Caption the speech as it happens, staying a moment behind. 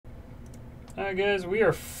Alright, guys, we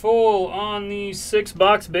are full on the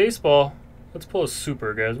 6-box baseball. Let's pull a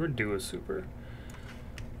super, guys. We're due a super.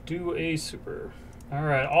 Do a super.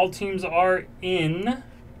 Alright, all teams are in.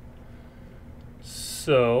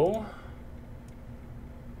 So,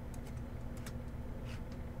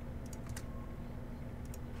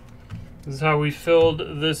 this is how we filled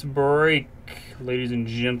this break, ladies and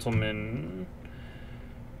gentlemen.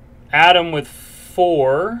 Adam with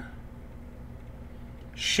 4.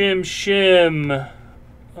 Shim,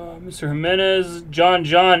 Mr. Jimenez,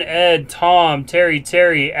 John, Ed, Tom,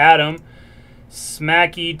 Terry, Adam,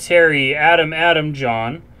 Smacky, Terry, Adam,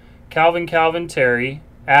 John, Calvin, Terry,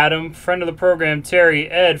 Adam, friend of the program,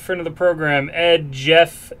 Terry, Ed, friend of the program, Ed,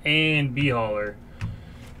 Jeff, and B-Hauler.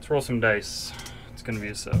 Let's roll some dice. It's going to be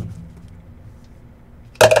a 7.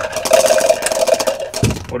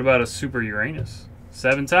 What about a Super Uranus?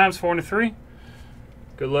 7 times, 4 and a 3.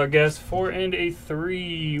 Good luck, guys. 4 and a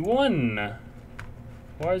 3. 1.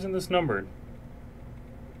 Why isn't this numbered?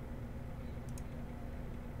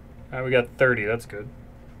 Alright, we got 30. That's good.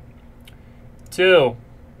 2,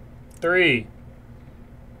 3,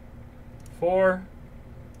 4,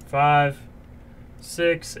 5,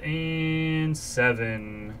 6, and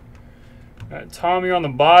 7. Alright, Tom, you're on the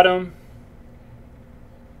bottom.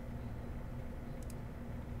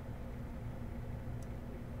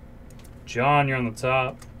 John, you're on the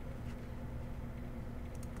top.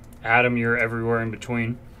 Adam, you're everywhere in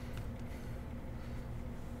between.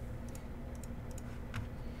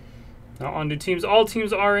 Now on to teams. All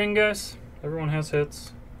teams are in, guys. Everyone has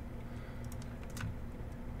hits.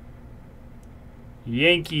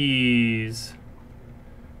 Yankees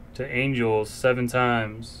to Angels 7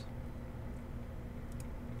 times.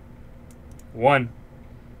 1,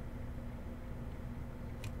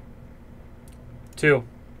 2,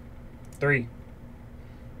 3,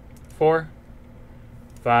 4,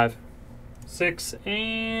 5, 6,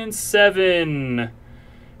 and 7.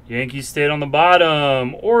 Yankees stayed on the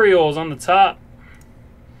bottom. Orioles on the top.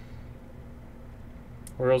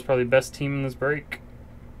 Orioles probably best team in this break.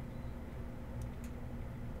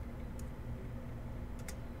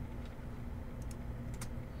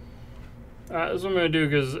 This is what I'm going to do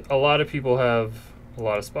because a lot of people have a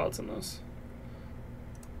lot of spots in this.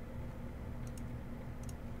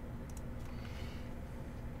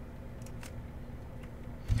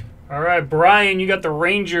 All right, Brian, you got the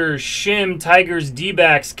Rangers, Shim, Tigers,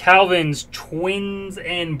 D-backs, Calvins, Twins,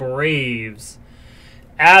 and Braves.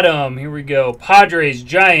 Adam, here we go. Padres,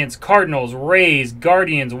 Giants, Cardinals, Rays,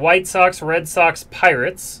 Guardians, White Sox, Red Sox,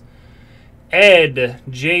 Pirates. Ed,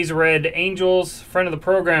 Jays, Red, Angels. Friend of the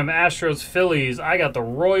program, Astros, Phillies. I got the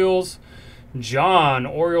Royals. John,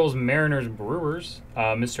 Orioles, Mariners, Brewers.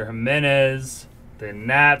 Mr. Jimenez, the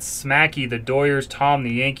Nats. Smacky, the Doyers. Tom,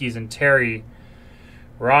 the Yankees, and Terry,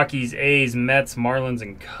 Rockies, A's, Mets, Marlins,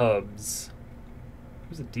 and Cubs.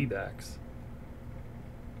 Who's the D-backs?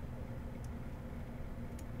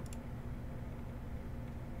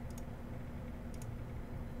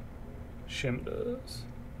 Shim does.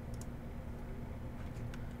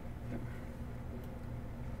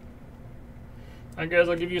 Alright, guys,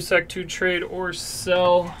 I'll give you a sec to trade or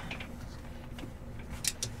sell.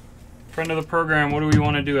 Friend of the program, what do we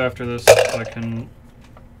want to do after this so I can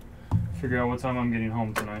figure out what time I'm getting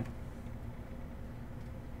home tonight?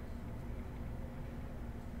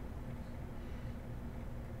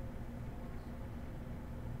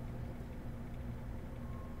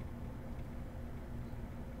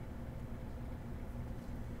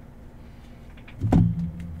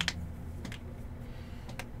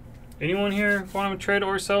 Anyone here want to trade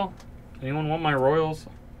or sell? Anyone want my Royals?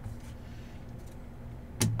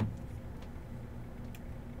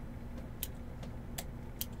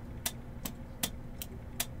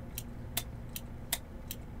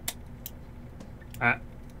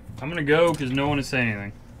 I'm going to go because no one is saying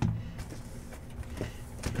anything.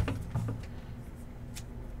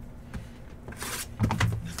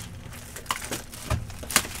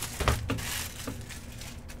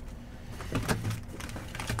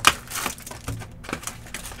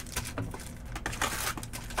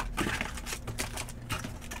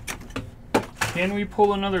 Can we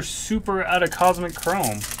pull another super out of Cosmic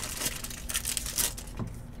Chrome?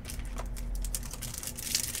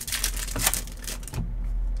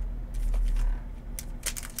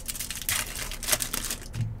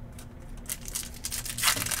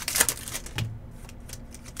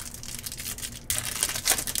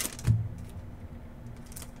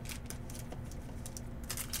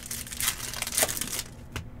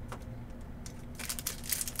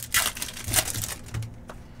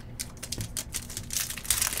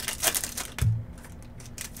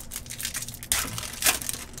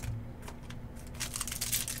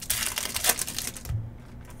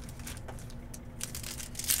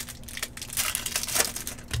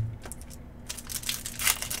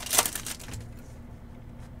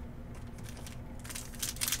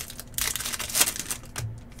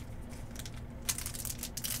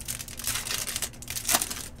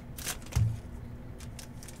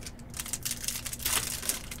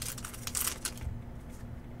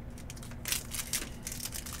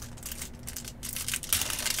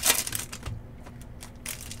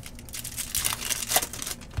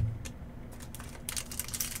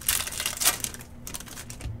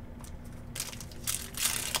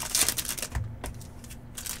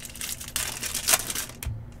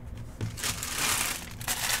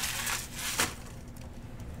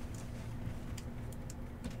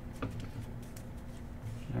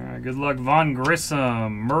 Good luck. Von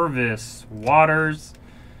Grissom, Mervis, Waters,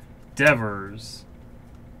 Devers,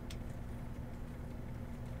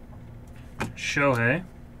 Shohei,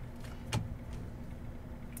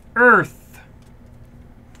 Earth.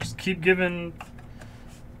 Just keep giving.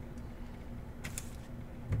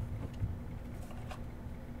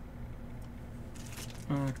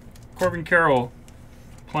 Corbin Carroll,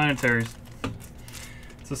 Planetaries.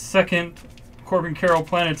 It's the second Corbin Carroll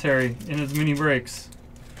Planetary in his mini breaks.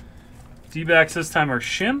 D-backs this time are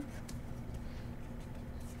Shim.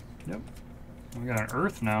 Yep. We got an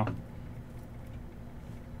Earth now.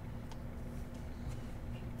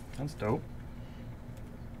 That's dope.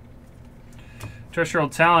 Terrestrial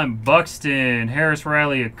Talent, Buxton, Harris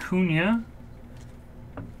Riley, Acuna.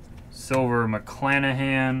 Silver,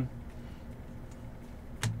 McClanahan.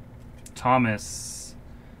 Thomas.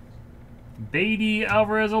 Beatty,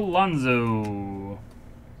 Alvarez, Alonso.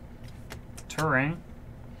 Turing.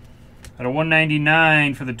 At a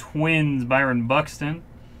 199 for the Twins, Byron Buxton.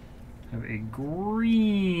 Have a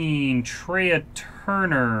green Trea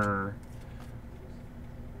Turner.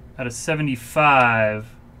 At a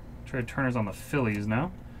 75. Trea Turner's on the Phillies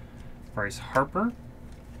now. Bryce Harper.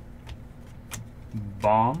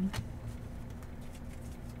 Bomb.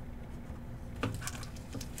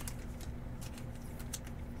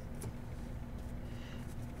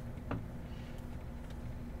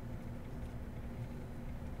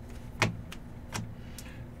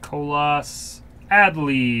 Colas,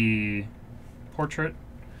 Adley, portrait,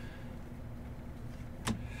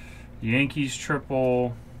 Yankees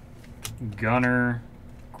triple, Gunner,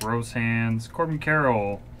 Gross Hands, Corbin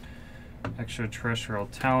Carroll, Extraterrestrial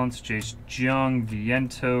Talents, Jace Jung,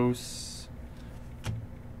 Vientos,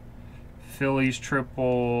 Phillies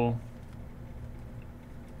triple,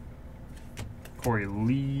 Corey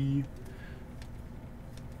Lee,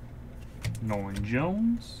 Nolan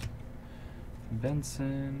Jones,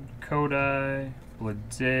 Benson, Kodai,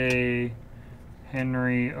 Blade,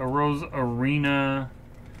 Henry, Arose Arena,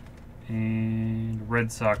 and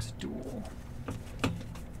Red Sox duel.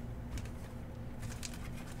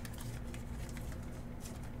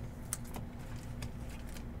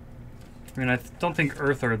 I mean, I don't think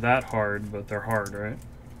Earth are that hard, but they're hard, right?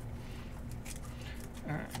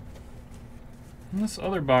 Alright. And this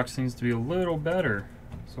other box needs to be a little better,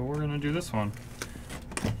 so we're going to do this one.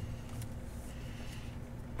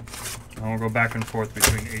 And we'll go back and forth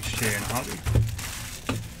between HJ and Hobby.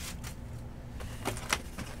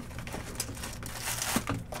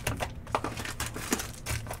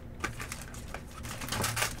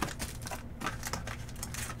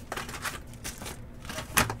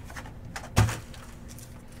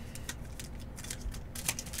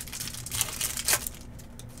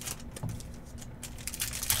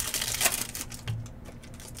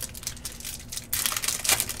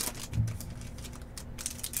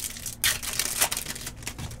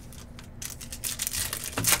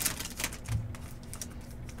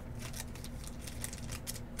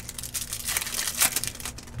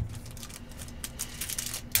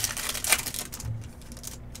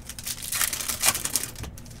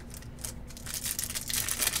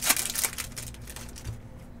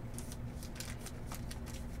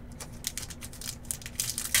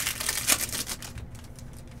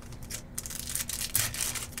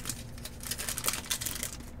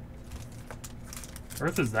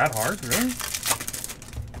 Earth is that hard, really?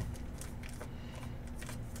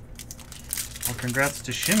 Well, congrats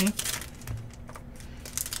to Shimmy.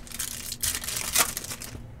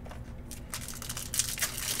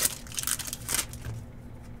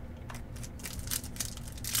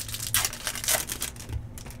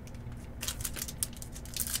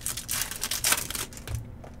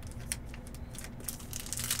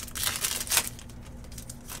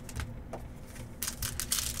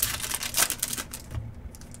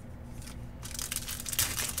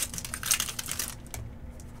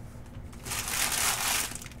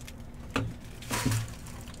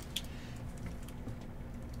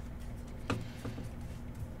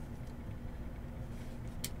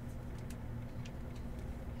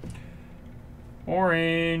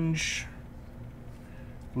 Orange.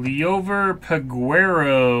 Leover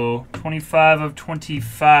Peguero, 25 of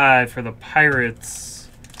 25 for the Pirates.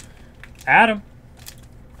 Adam.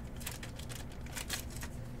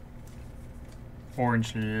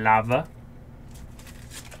 Orange Lava.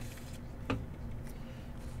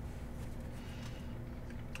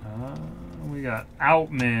 We got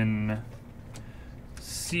Outman,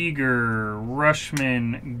 Seager,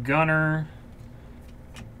 Rushman, Gunner,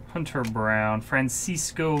 Hunter Brown,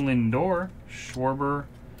 Francisco Lindor, Schwarber,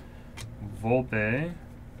 Volpe,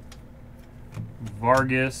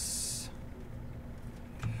 Vargas,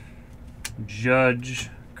 Judge,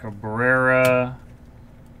 Cabrera,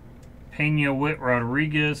 Pena, Witt,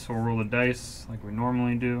 Rodriguez. We'll roll the dice like we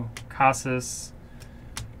normally do. Casas,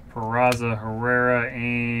 Peraza, Herrera,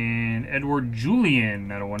 and Edward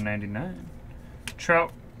Julian out of 199.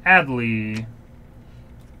 Trout, Adley,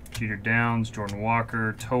 Jeter Downs, Jordan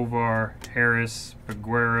Walker, Tovar, Harris,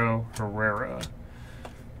 Peguero, Herrera.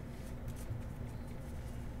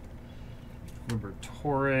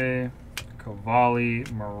 Liberatore, Cavalli,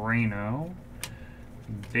 Moreno,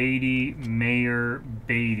 Beatty, Mayer,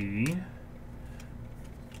 Beatty,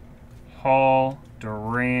 Hall,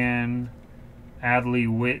 Duran, Adley,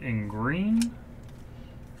 Witt, and Green,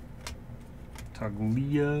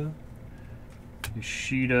 Taglia,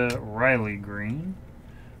 Yoshida, Riley, Green,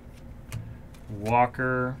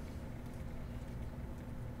 Walker,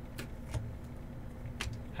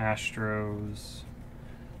 Astros.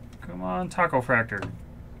 Come on, Taco Fractor.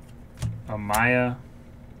 Amaya.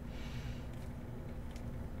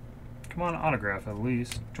 Come on, autograph at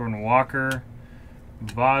least. Jordan Walker.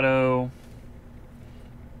 Votto.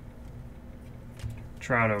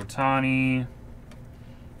 Trout Ohtani.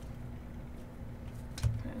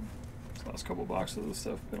 These last couple boxes of this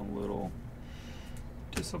stuff have been a little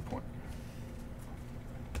disappointing.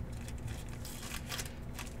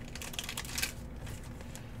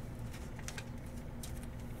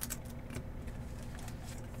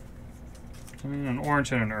 I mean, an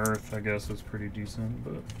orange and an earth, I guess, is pretty decent,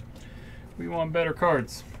 but we want better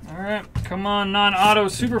cards. All right, come on, non-auto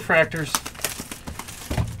superfractors.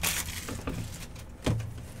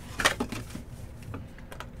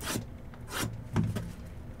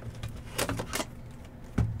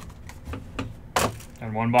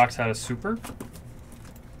 And one box had a super.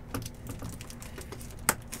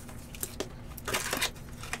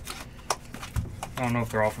 I don't know if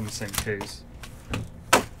they're all from the same case.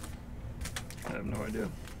 I have no idea.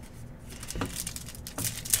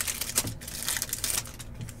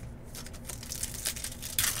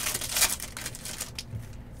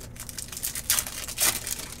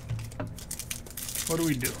 What are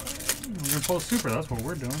we doing? We're gonna pull a super, that's what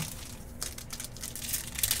we're doing.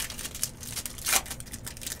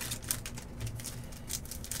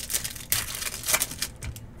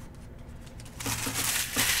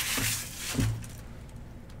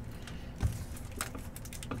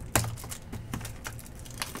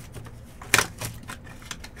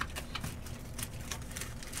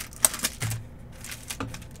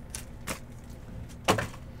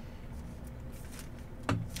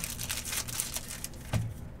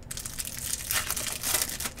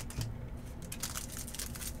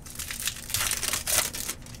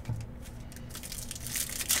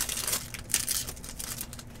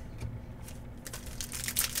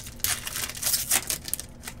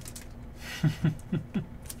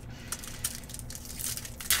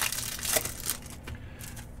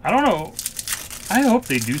 I don't know. I hope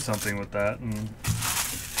they do something with that, and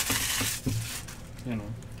you know,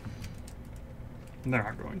 they're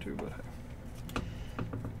not going to, but hey.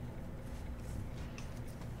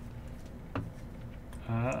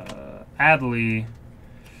 Adley,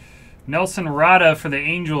 Nelson Rada for the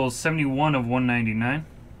Angels, 71 of 199.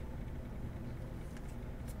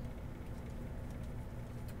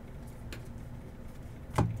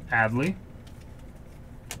 Adley,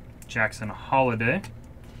 Jackson Holiday,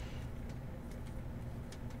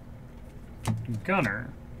 Gunner,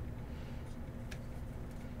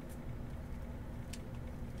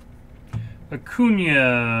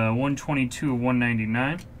 Acuna, 122 of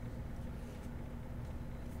 199.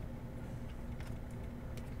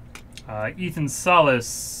 Ethan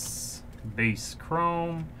Salas, base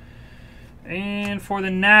chrome. And for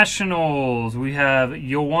the Nationals, we have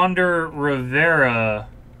Yowander Rivera,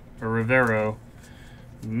 or Rivero.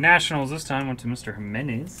 Nationals this time went to Mr.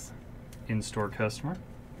 Jimenez, in-store customer.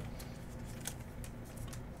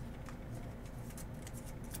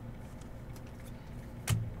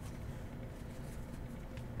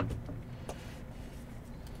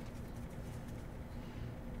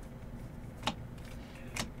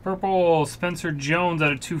 Purple, Spencer Jones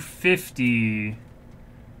out of 250.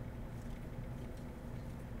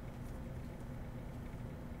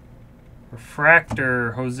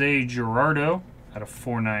 Refractor, Jose Gerardo out of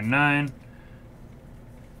 499.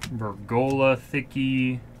 Bergola,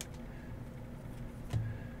 Thicky.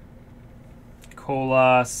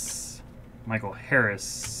 Colas, Michael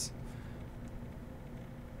Harris.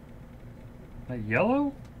 Is that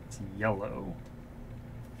yellow? It's yellow.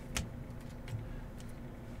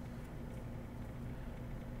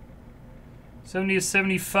 '70 to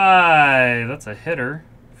 75. That's a hitter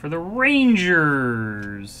for the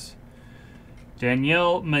Rangers.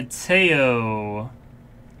 Daniel Mateo.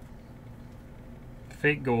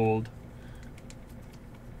 Fake gold.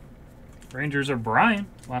 Rangers are Brian.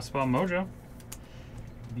 Last spot mojo.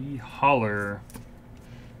 The Holler.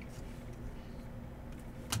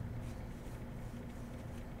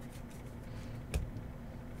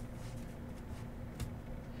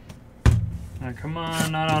 Right, come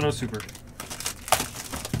on, not auto super.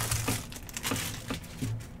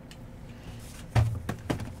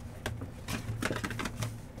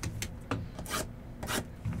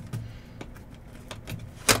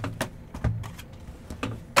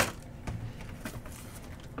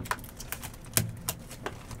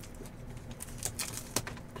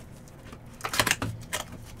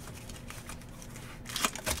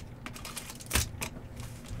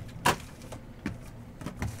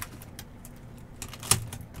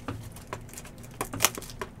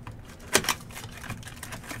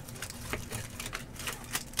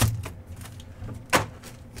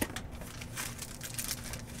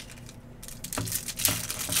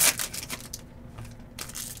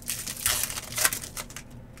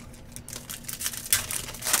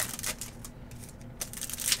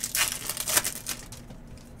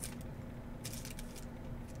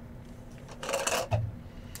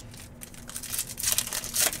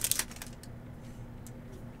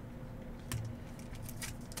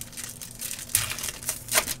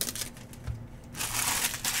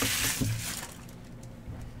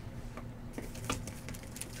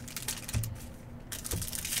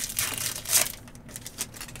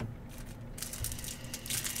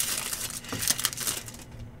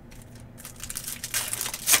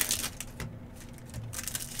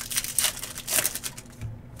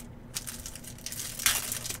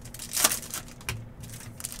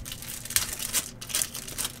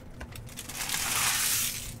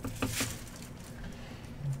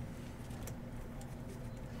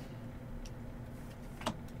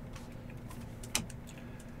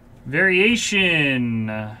 Variation,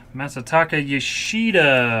 Masataka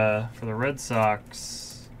Yoshida for the Red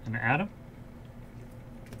Sox. And Adam?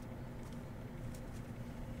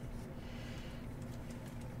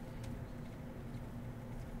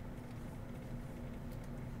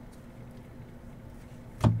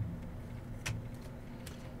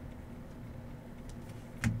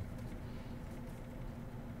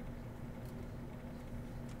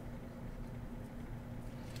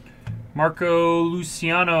 Marco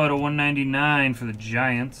Luciano at a 199 for the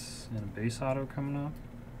Giants. And a base auto coming up.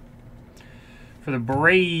 For the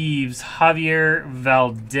Braves, Javier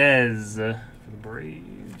Valdez. For the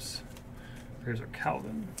Braves. Braves are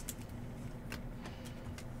Calvin.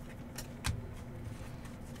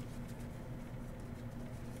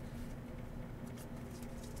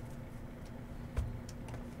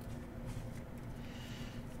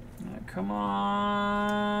 Come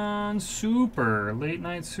on, super. Late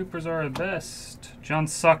night supers are the best. John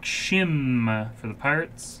Suck Shim for the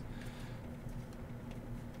Pirates.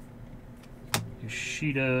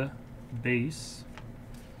 Yoshida base.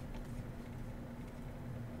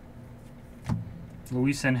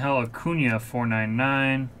 Luis Angel Acuna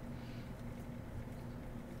 499.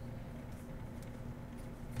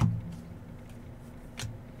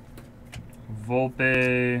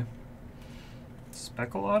 Volpe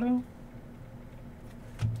Speckle auto.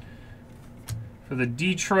 For the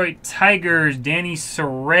Detroit Tigers, Danny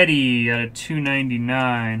Soretti at a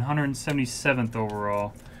 299, 177th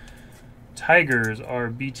overall. Tigers are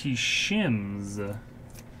BT Shims.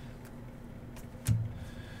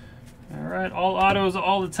 All right, all autos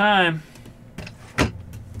all the time.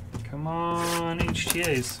 Come on,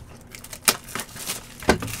 HTAs.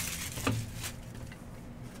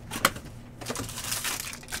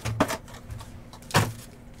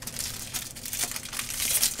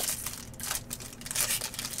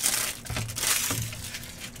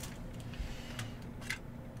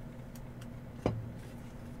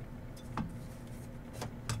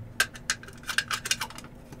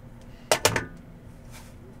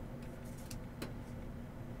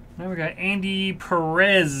 Now we got Andy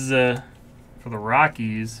Perez for the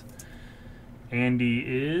Rockies. Andy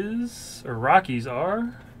is, or Rockies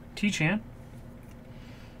are, T-Chan.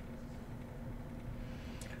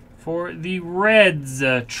 For the Reds,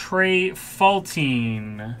 Trey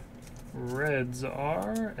Faltine. Reds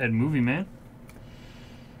are Ed Movie Man.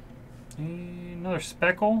 Another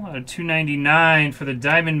Speckle at a 299 for the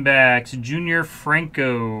Diamondbacks, Junior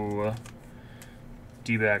Franco.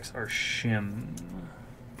 D-backs are Shim.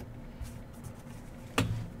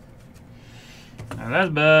 Now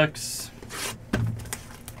that's bucks.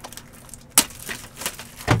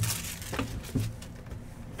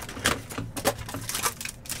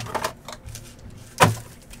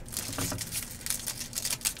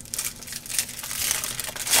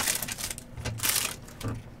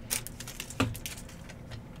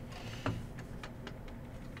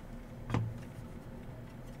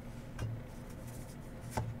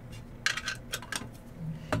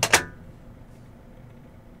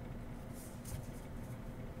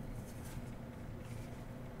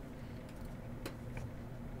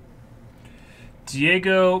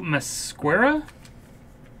 Diego Masquera.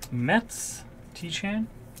 Mets. T-Chan.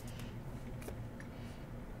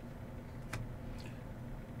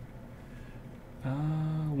 Uh,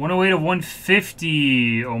 108 of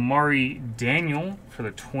 150. Omari Daniel for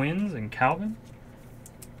the Twins and Calvin.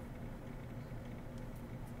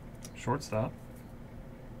 Shortstop.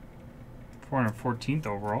 414th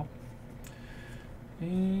overall.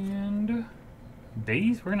 And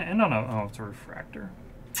base. We're going to end on a... Oh, it's a refractor.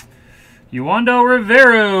 Yuando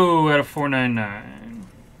Rivero out of 499.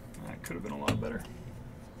 That could have been a lot better.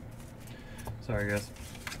 Sorry, guys.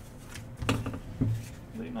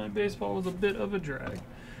 Late night baseball was a bit of a drag.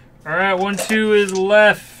 All right, 1-2 is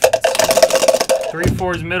left.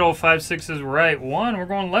 3-4 is middle. 5-6 is right. 1. We're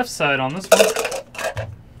going left side on this one.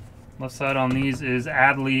 Left side on these is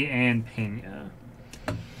Adley and Pena.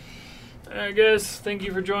 All right, guys. Thank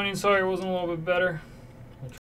you for joining. Sorry it wasn't a little bit better.